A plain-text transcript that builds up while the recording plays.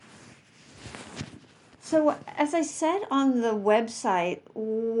So, as I said on the website,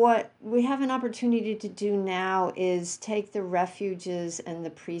 what we have an opportunity to do now is take the refuges and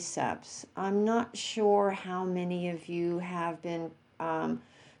the precepts. I'm not sure how many of you have been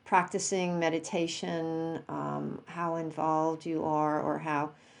practicing meditation, how involved you are, or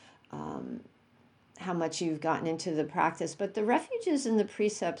how much you've gotten into the practice. But the refuges and the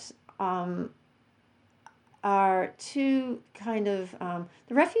precepts are two kind of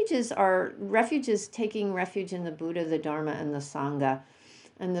the refuges are refuges taking refuge in the Buddha, the Dharma, and the Sangha,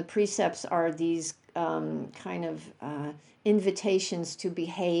 and the precepts are these kind of invitations to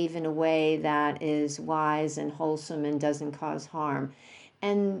behave in a way that is wise and wholesome and doesn't cause harm.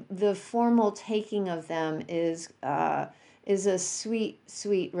 And the formal taking of them is a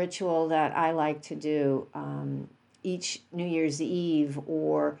sweet ritual that I like to do each New Year's Eve,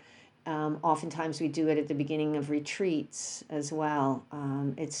 or oftentimes we do it at the beginning of retreats as well.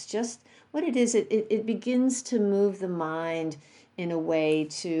 It's just what it is. It begins to move the mind in a way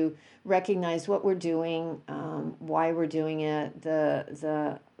to recognize what we're doing, why we're doing it,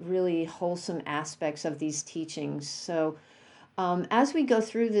 the really wholesome aspects of these teachings. So as we go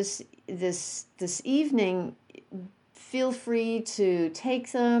through this evening, feel free to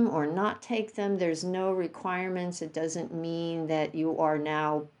take them or not take them. There's no requirements. It doesn't mean that you are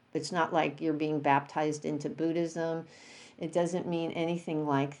now, it's not like you're being baptized into Buddhism. It doesn't mean anything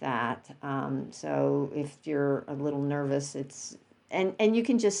like that. So if you're a little nervous, and you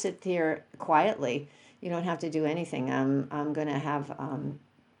can just sit there quietly. You don't have to do anything. I'm going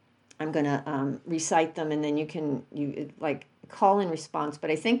to recite them, and then you like call and response.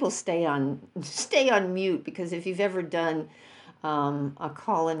 But I think we'll stay on mute, because if you've ever done a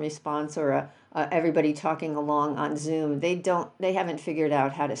call and response, or a everybody talking along on Zoom, they haven't figured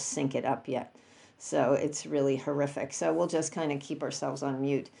out how to sync it up yet. So it's really horrific. So we'll just kind of keep ourselves on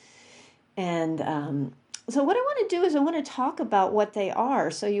mute. And so what I want to do is I want to talk about what they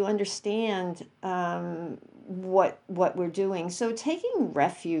are, so you understand what we're doing. So taking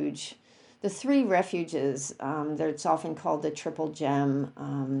refuge, the three refuges, it's often called the triple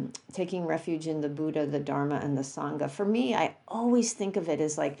gem, taking refuge in the Buddha, the Dharma, and the Sangha. For me, I always think of it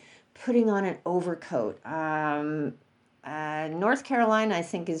as like putting on an overcoat. North Carolina, I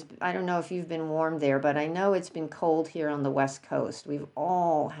think, I don't know if you've been warm there, but I know it's been cold here on the West Coast. We've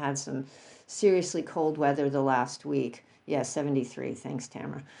all had some seriously cold weather the last week. Yeah, 73. Thanks,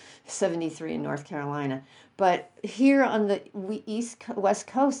 Tamara. 73 in North Carolina. But here on the West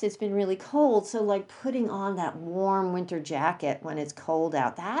Coast, it's been really cold. So like putting on that warm winter jacket when it's cold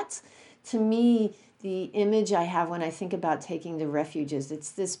out, that's, to me, the image I have when I think about taking the refuges.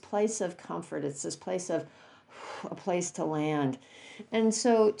 It's this place of comfort. It's this place of a place to land. And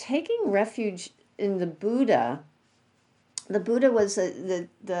so taking refuge in the Buddha was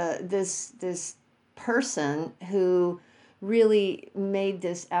this person who really made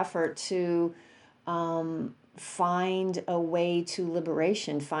this effort to find a way to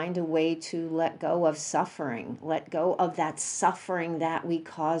liberation, find a way to let go of suffering, let go of that suffering that we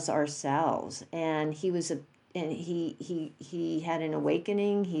cause ourselves. And he had an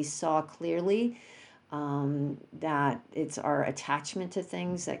awakening. He saw clearly that it's our attachment to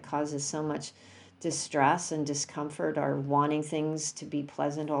things that causes so much distress and discomfort, our wanting things to be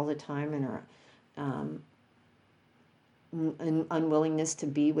pleasant all the time, and our an unwillingness to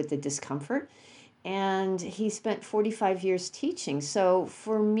be with the discomfort. And he spent 45 years teaching. So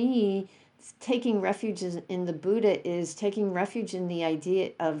for me, taking refuge in the Buddha is taking refuge in the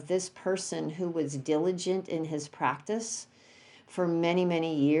idea of this person who was diligent in his practice for many,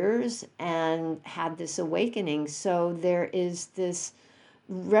 many years and had this awakening. So there is this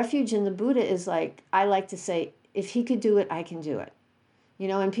refuge in the Buddha is like, I like to say, if he could do it, I can do it. You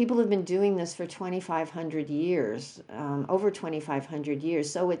know, and people have been doing this for 2,500 years, over 2,500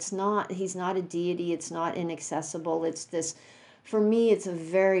 years. So he's not a deity. It's not inaccessible. It's this, for me, it's a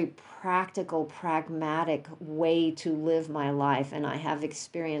very practical, pragmatic way to live my life. And I have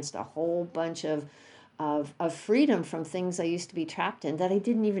experienced a whole bunch of freedom from things I used to be trapped in that I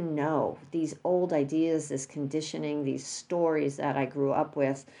didn't even know. These old ideas, this conditioning, these stories that I grew up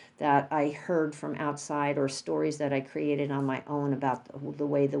with, that I heard from outside, or stories that I created on my own about the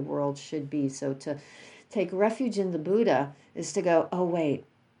way the world should be. So to take refuge in the Buddha is to go, oh wait,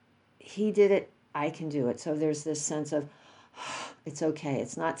 he did it, I can do it. So there's this sense of, it's okay,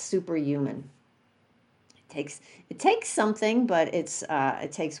 it's not superhuman. It takes something, but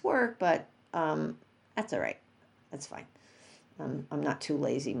it takes work, but that's all right. That's fine. I'm not too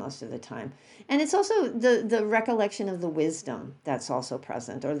lazy most of the time. And it's also the recollection of the wisdom that's also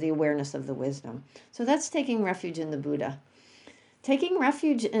present, or the awareness of the wisdom. So that's taking refuge in the Buddha. Taking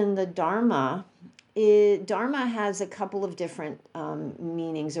refuge in the Dharma Dharma has a couple of different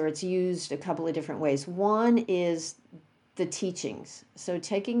meanings, or it's used a couple of different ways. One is the teachings. So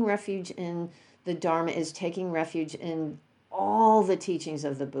taking refuge in the Dharma is taking refuge in all the teachings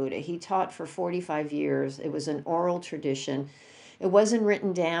of the Buddha. He taught for 45 years. It was an oral tradition. It wasn't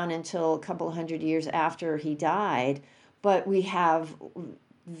written down until a couple of hundred years after he died, but we have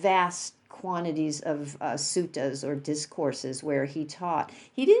vast quantities of suttas or discourses where he taught.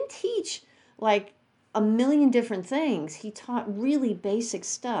 He didn't teach like a million different things. He taught really basic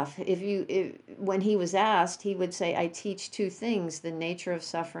stuff. When he was asked, he would say, I teach two things, the nature of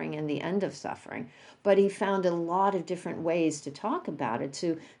suffering and the end of suffering. But he found a lot of different ways to talk about it,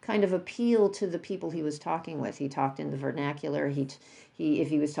 to kind of appeal to the people he was talking with. He talked in the vernacular. If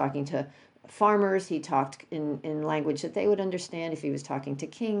he was talking to farmers, he talked in language that they would understand. If he was talking to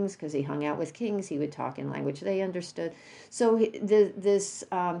kings, because he hung out with kings, he would talk in language they understood. So this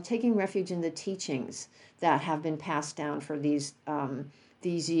taking refuge in the teachings that have been passed down for these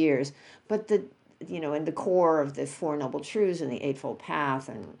years, but in the core of the Four Noble Truths and the Eightfold Path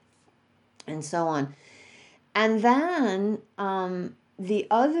and so on. And then the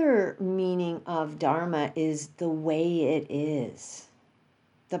other meaning of Dharma is the way it is.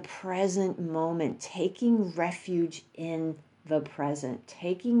 The present moment, taking refuge in the present,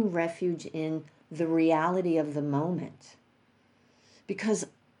 taking refuge in the reality of the moment. Because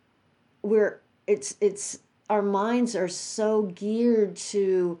our minds are so geared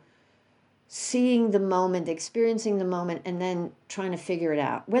to seeing the moment, experiencing the moment, and then trying to figure it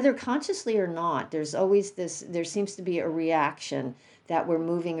out. Whether consciously or not, there seems to be a reaction that we're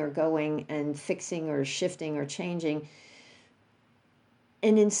moving or going and fixing or shifting or changing.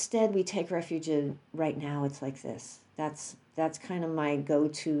 And instead, we take refuge in right now. It's like this. That's kind of my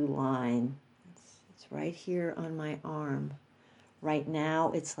go-to line. It's right here on my arm. Right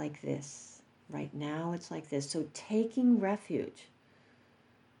now, it's like this. Right now, it's like this. So taking refuge,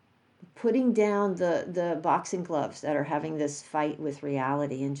 putting down the boxing gloves that are having this fight with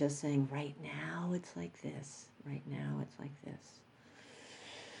reality, and just saying, right now, it's like this. Right now, it's like this.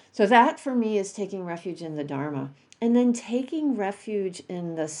 So that for me is taking refuge in the Dharma. And then taking refuge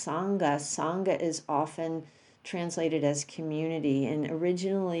in the Sangha. Sangha is often translated as community. And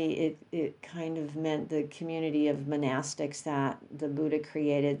originally it kind of meant the community of monastics that the Buddha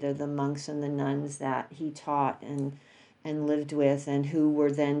created, the monks and the nuns that he taught and lived with, and who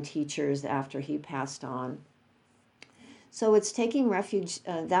were then teachers after he passed on. So it's taking refuge.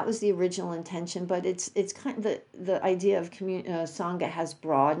 That was the original intention, but it's kind of the idea of Sangha has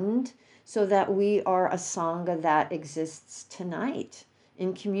broadened so that we are a Sangha that exists tonight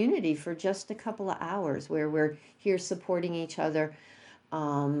in community for just a couple of hours, where we're here supporting each other.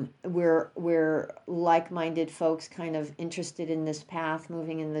 We're like-minded folks, kind of interested in this path,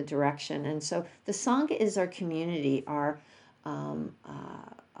 moving in the direction, and so the Sangha is our community, our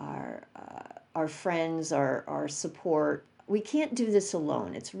friends, our support. We can't do this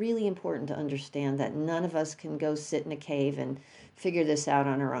alone. It's really important to understand that none of us can go sit in a cave and figure this out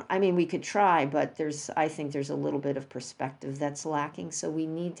on our own. I mean, we could try, but I think there's a little bit of perspective that's lacking. So we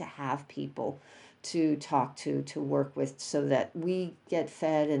need to have people to talk to work with, so that we get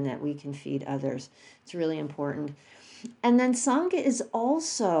fed and that we can feed others. It's really important. And then Sangha is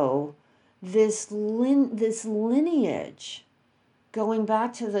also this lineage going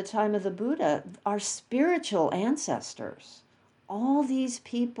back to the time of the Buddha, our spiritual ancestors, all these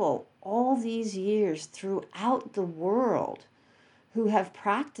people, all these years throughout the world who have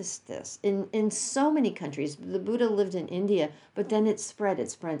practiced this in so many countries. The Buddha lived in India, but then it spread.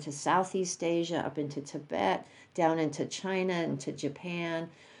 It spread to Southeast Asia, up into Tibet, down into China, into Japan,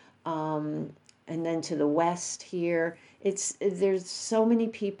 and then to the West here. There's so many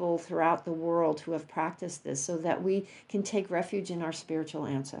people throughout the world who have practiced this, so that we can take refuge in our spiritual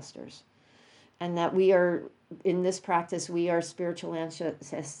ancestors, and that we are, in this practice, we are spiritual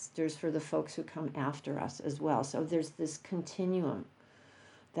ancestors for the folks who come after us as well. So there's this continuum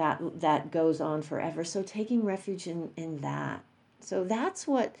that goes on forever. So taking refuge in that. So that's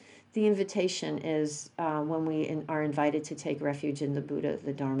what the invitation is when we are invited to take refuge in the Buddha,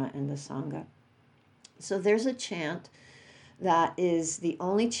 the Dharma, and the Sangha. So there's a chant that is the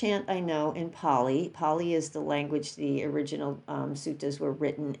only chant I know in Pali. Pali is the language the original suttas were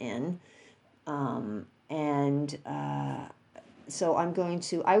written in. So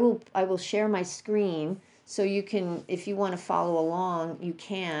I will share my screen, so you can, if you want to follow along, you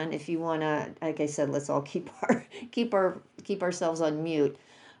can. If you want to, like I said, let's all keep ourselves on mute.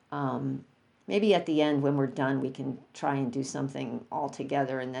 Maybe at the end when we're done, we can try and do something all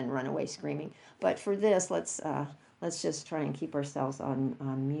together and then run away screaming. But for this, let's let's just try and keep ourselves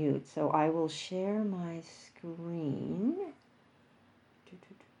on mute. So I will share my screen.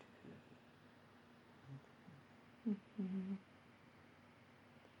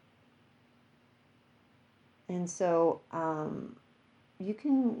 And so you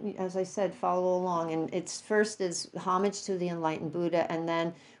can, as I said, follow along. And it's first is homage to the enlightened Buddha, and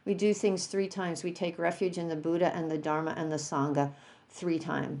then we do things 3 times. We take refuge in the Buddha and the Dharma and the Sangha 3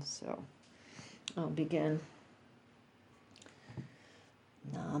 times. So I'll begin.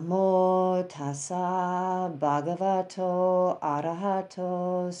 Namo tassa bhagavato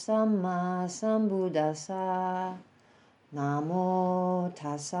arahato samma sambuddhassa. Namo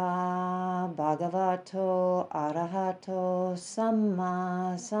tassa bhagavato arahato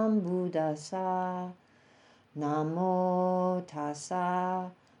samma sambuddhassa. Namo tassa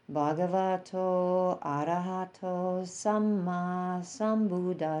bhagavato arahato samma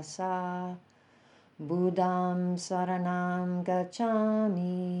sambuddhassa. Buddham saranam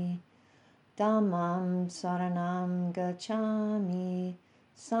gacchami, Dhammam saranam gacchami,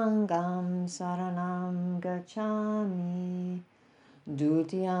 Sangham saranam gacchami,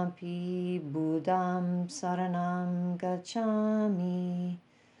 Dutiyampi Buddham saranam gacchami,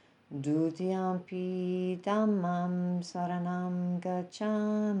 Dutiyampi Dhammam saranam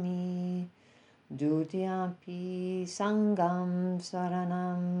gacchami, Dutiyampi Sangham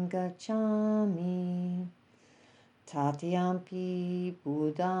saranam gacchami, Tatiyampi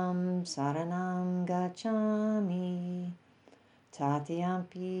Buddham saranam gacchami,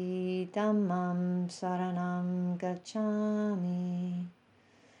 Tatiyampi Dhammam saranam gacchami,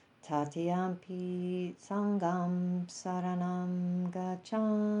 Tatiyampi Sangham saranam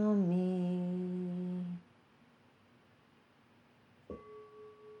gacchami.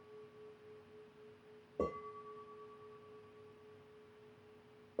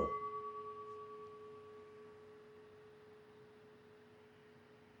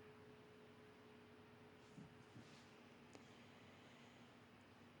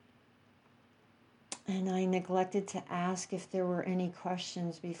 And I neglected to ask if there were any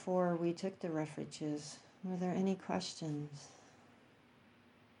questions before we took the refuges. Were there any questions?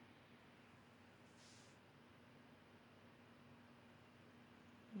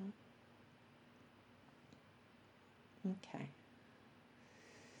 Okay.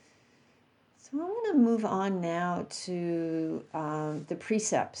 So I want to move on now to the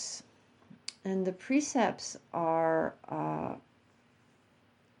precepts. And the precepts are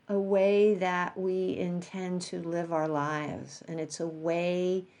a way that we intend to live our lives. And it's a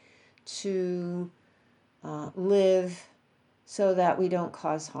way to live so that we don't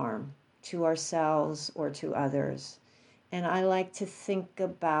cause harm to ourselves or to others. And I like to think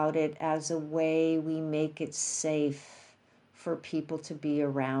about it as a way we make it safe for people to be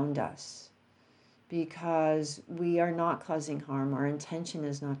around us, because we are not causing harm. Our intention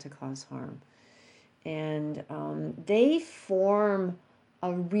is not to cause harm. And they form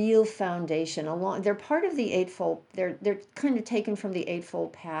a real foundation. They're part of the Eightfold. They're kind of taken from the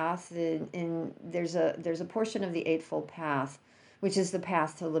Eightfold Path. There's a portion of the Eightfold Path, which is the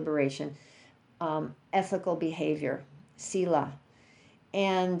path to liberation, ethical behavior, sila,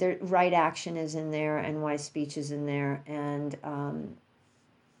 and the right action is in there, and wise speech is in there, and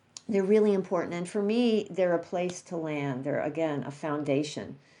they're really important. And for me, they're a place to land. They're, again, a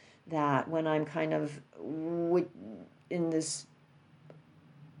foundation that when I'm kind of in this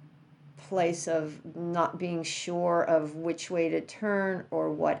place of not being sure of which way to turn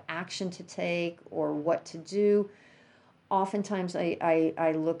or what action to take or what to do, oftentimes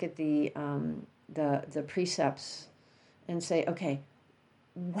I look at the precepts and say, okay,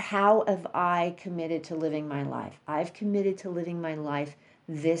 how have I committed to living my life? I've committed to living my life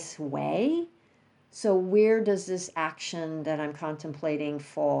this way. So where does this action that I'm contemplating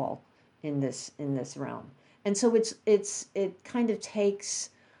fall in this realm? And so it kind of takes,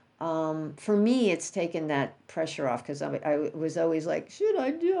 for me, it's taken that pressure off, because I was always like, should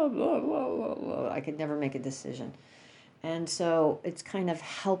I do blah, blah, blah, blah. I could never make a decision. And so it's kind of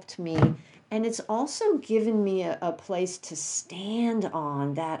helped me. And it's also given me a place to stand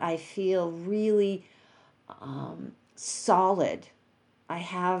on that I feel really solid. I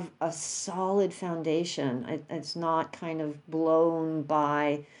have a solid foundation. It's not kind of blown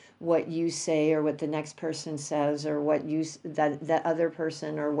by what you say or what the next person says or what that other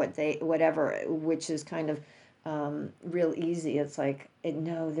person or whatever, which is kind of real easy. It's like,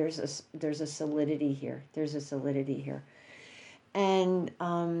 no, there's a solidity here. There's a solidity here. And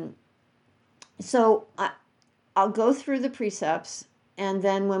so I'll go through the precepts, and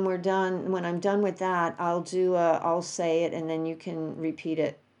then when I'm done with that, I'll say it, and then you can repeat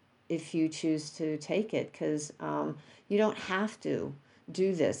it if you choose to take it, because you don't have to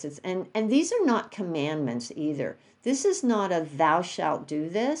do this. And these are not commandments either. This is not a thou shalt do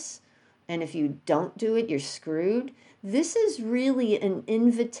this, and if you don't do it, you're screwed. This is really an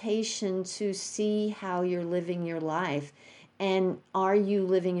invitation to see how you're living your life, and are you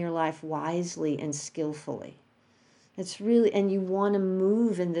living your life wisely and skillfully. It's really, and you want to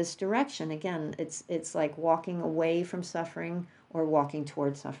move in this direction. Again, it's like walking away from suffering or walking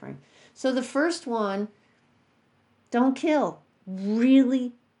toward suffering. So the first one, don't kill.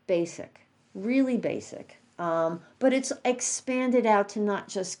 Really basic, really basic. But it's expanded out to not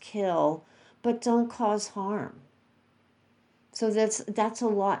just kill, but don't cause harm. So that's a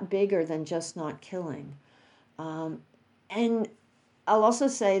lot bigger than just not killing. And I'll also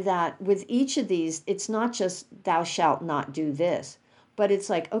say that with each of these, it's not just thou shalt not do this, but it's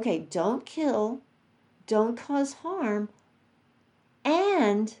like, okay, don't kill, don't cause harm,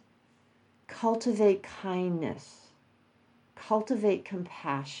 and cultivate kindness, cultivate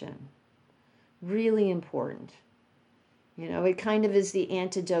compassion. Really important. It kind of is the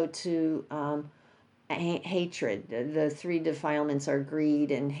antidote to hatred. The three defilements are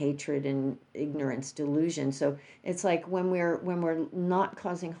greed and hatred and ignorance, delusion. So it's like when we're not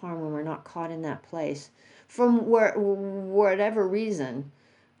causing harm, when we're not caught in that place, from whatever reason,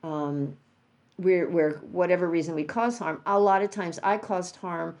 we're whatever reason we cause harm. A lot of times I caused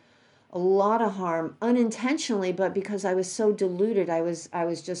harm, a lot of harm unintentionally, but because I was so deluded, I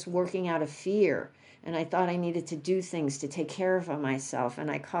was just working out of fear, and I thought I needed to do things to take care of myself,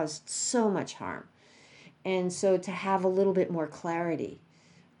 and I caused so much harm. And so to have a little bit more clarity,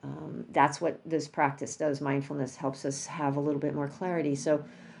 that's what this practice does. Mindfulness helps us have a little bit more clarity. So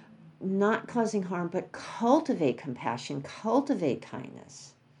not causing harm, but cultivate compassion, cultivate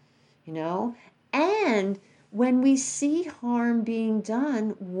kindness, and when we see harm being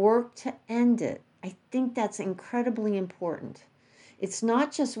done, work to end it. I think that's incredibly important. It's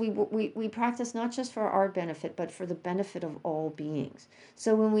not just, we practice not just for our benefit, but for the benefit of all beings.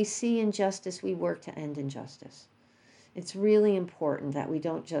 So when we see injustice, we work to end injustice. It's really important that we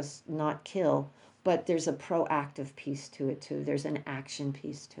don't just not kill, but there's a proactive piece to it too. There's an action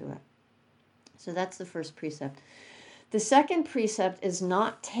piece to it. So that's the first precept. The second precept is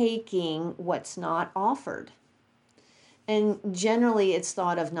not taking what's not offered. And generally it's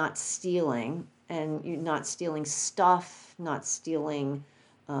thought of not stealing, and you're not stealing stuff, not stealing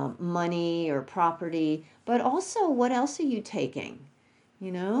money or property, but also what else are you taking?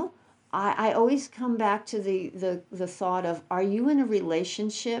 I always come back to the thought of, are you in a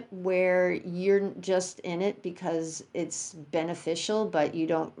relationship where you're just in it because it's beneficial, but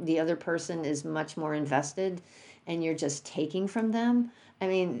the other person is much more invested and you're just taking from them? I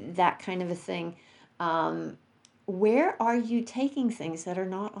mean, that kind of a thing. Where are you taking things that are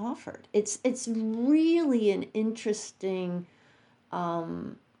not offered? It's really an interesting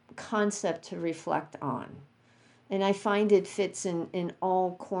concept to reflect on. And I find it fits in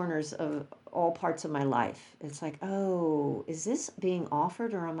all corners of all parts of my life. It's like, oh, is this being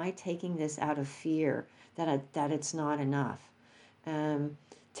offered, or am I taking this out of fear that it's not enough?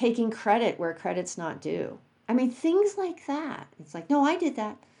 Taking credit where credit's not due. I mean, things like that. It's like, no, I did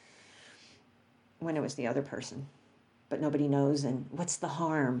that, when it was the other person, but nobody knows, and what's the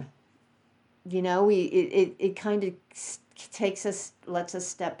harm? It kind of lets us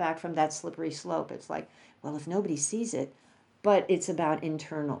step back from that slippery slope. It's like, well, if nobody sees it, but it's about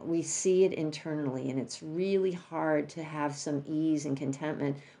internal. We see it internally, and it's really hard to have some ease and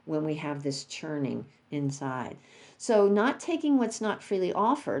contentment when we have this churning inside. So not taking what's not freely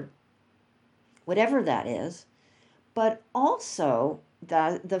offered, whatever that is, but also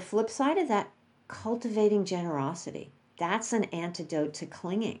the flip side of that, cultivating generosity. That's an antidote to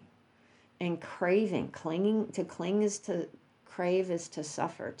clinging and craving. To cling is to crave, is to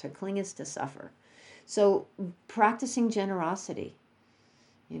suffer. To cling is to suffer. So practicing generosity,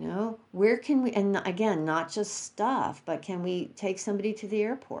 where can we, and again, not just stuff, but can we take somebody to the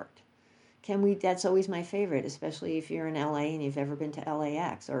airport? That's always my favorite, especially if you're in LA and you've ever been to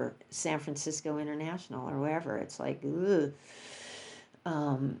LAX or San Francisco International or wherever. It's like, ugh.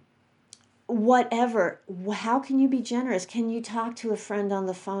 Whatever. How can you be generous? Can you talk to a friend on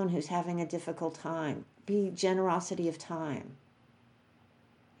the phone who's having a difficult time? Be generosity of time.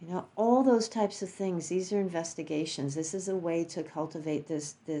 All those types of things. These are investigations. This is a way to cultivate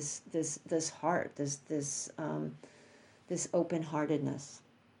this heart, this open-heartedness,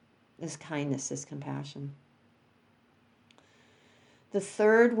 this kindness, this compassion. The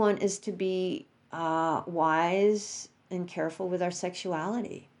third one is to be wise and careful with our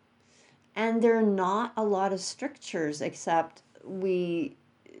sexuality. And there are not a lot of strictures, except we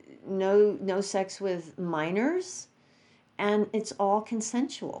no sex with minors, and it's all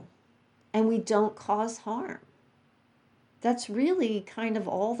consensual, and we don't cause harm. That's really kind of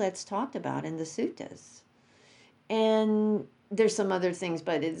all that's talked about in the suttas. And there's some other things,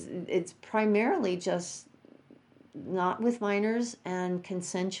 but it's primarily just not with minors and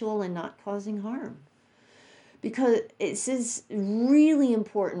consensual and not causing harm. Because this is really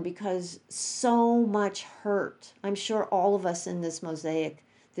important, because so much hurt. I'm sure all of us in this mosaic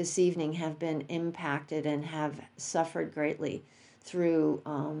this evening have been impacted and have suffered greatly through,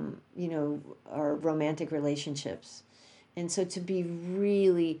 our romantic relationships. And so to be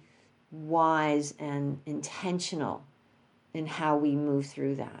really wise and intentional in how we move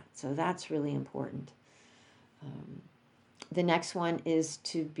through that. So that's really important. The next one is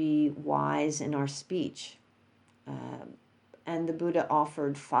to be wise in our speech. And the Buddha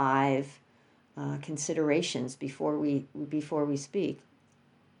offered 5 considerations before we speak.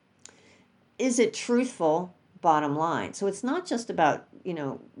 Is it truthful? Bottom line. So it's not just about,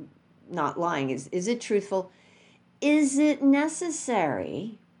 not lying. Is it truthful? Is it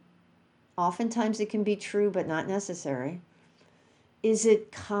necessary? Oftentimes it can be true, but not necessary. Is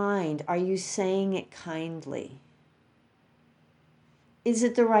it kind? Are you saying it kindly? Is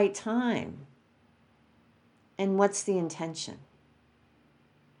it the right time? And what's the intention?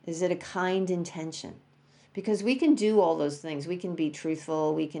 Is it a kind intention? Because we can do all those things. We can be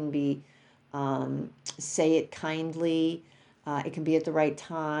truthful. We can be say it kindly. It can be at the right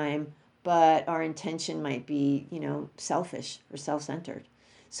time. But our intention might be, selfish or self-centered.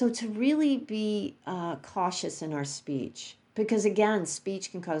 So to really be cautious in our speech, because again,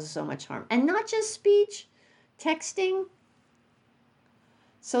 speech can cause so much harm. And not just speech, texting,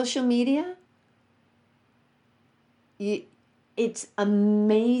 social media. It's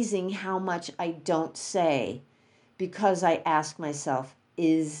amazing how much I don't say because I ask myself,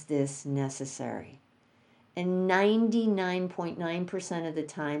 is this necessary? And 99.9% of the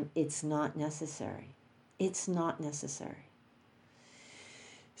time, it's not necessary. It's not necessary.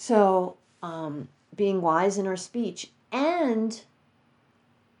 So being wise in our speech and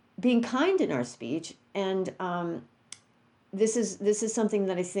being kind in our speech. And this is something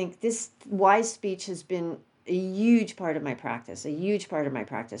that I think this wise speech has been a huge part of my practice,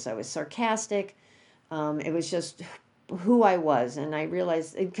 I was sarcastic. It was just who I was. And I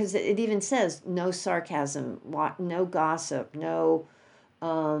realized, because it even says no sarcasm, no gossip, no,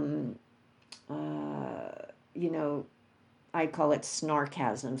 I call it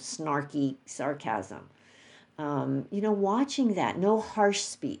snarkasm, snarky sarcasm. Watching that, no harsh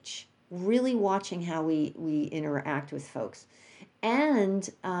speech, really watching how we interact with folks. And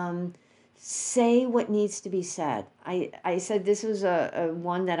say what needs to be said. I said this was a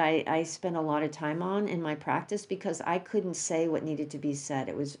one that I spent a lot of time on in my practice, because I couldn't say what needed to be said.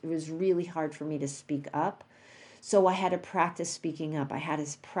 It was really hard for me to speak up. So I had to practice speaking up. I had to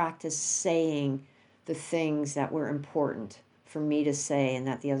practice saying the things that were important for me to say and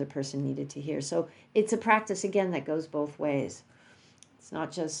that the other person needed to hear. So it's a practice, again, that goes both ways. It's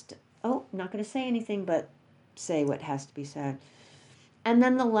not just, I'm not going to say anything, but say what has to be said. And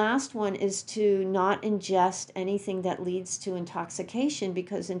then the last one is to not ingest anything that leads to intoxication,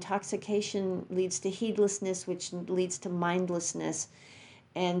 because intoxication leads to heedlessness, which leads to mindlessness.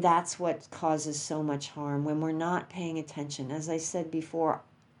 And that's what causes so much harm when we're not paying attention. As I said before,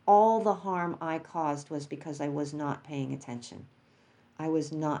 all the harm I caused was because I was not paying attention. I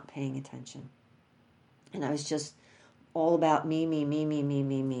was not paying attention. And I was just all about me.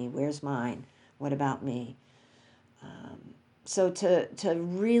 Where's mine? What about me? So to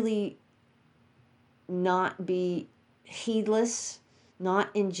really not be heedless,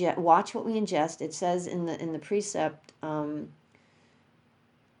 not ingest, watch what we ingest. It says in the precept, drugs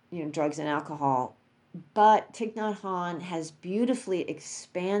and alcohol. But Thich Nhat Hanh has beautifully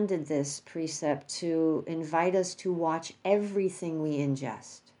expanded this precept to invite us to watch everything we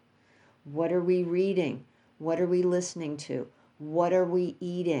ingest. What are we reading? What are we listening to? What are we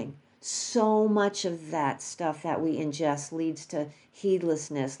eating? So much of that stuff that we ingest leads to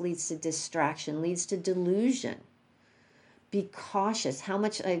heedlessness, leads to distraction, leads to delusion. Be cautious. How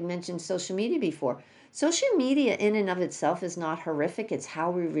much I mentioned social media before. Social media in and of itself is not horrific. It's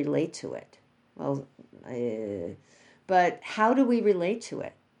how we relate to it. Well, but how do we relate to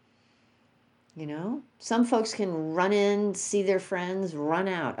it? Some folks can run in, see their friends, run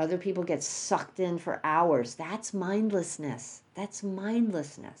out. Other people get sucked in for hours. That's mindlessness.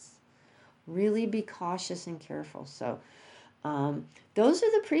 Really be cautious and careful. So those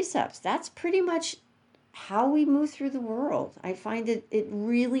are the precepts. That's pretty much how we move through the world. I find it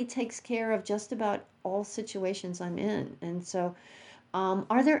really takes care of just about all situations I'm in. And so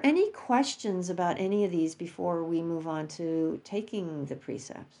Are there any questions about any of these before we move on to taking the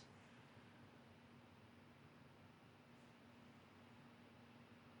precepts?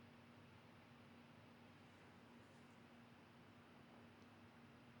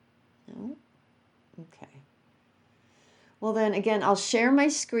 No? Okay. Well, then again, I'll share my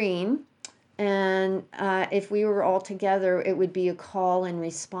screen. And if we were all together, it would be a call and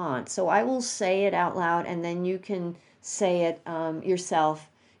response. So I will say it out loud, and then you can say it yourself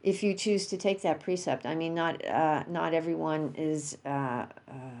if you choose to take that precept. I mean, not everyone is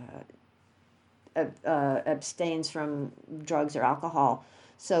abstains from drugs or alcohol.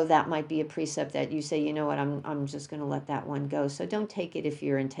 So that might be a precept that you say, you know what, I'm just going to let that one go. So don't take it if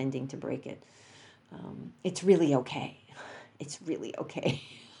you're intending to break it. It's really okay. It's really okay.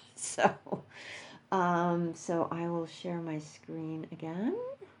 So, so I will share my screen again.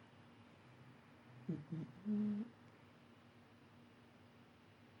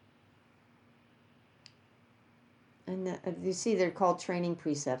 And you see, they're called training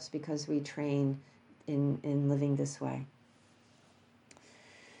precepts because we train in living this way.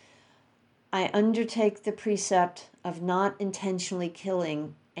 I undertake the precept of not intentionally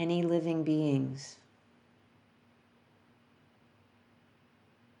killing any living beings.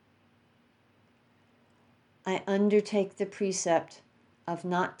 I undertake the precept of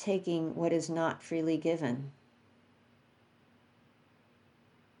not taking what is not freely given.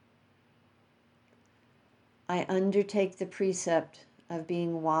 I undertake the precept of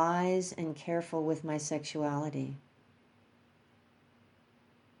being wise and careful with my sexuality.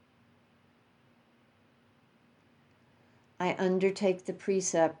 I undertake the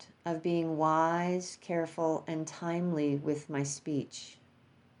precept of being wise, careful, and timely with my speech.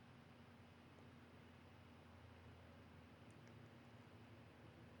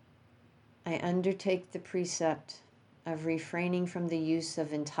 I undertake the precept of refraining from the use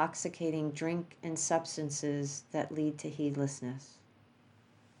of intoxicating drink and substances that lead to heedlessness.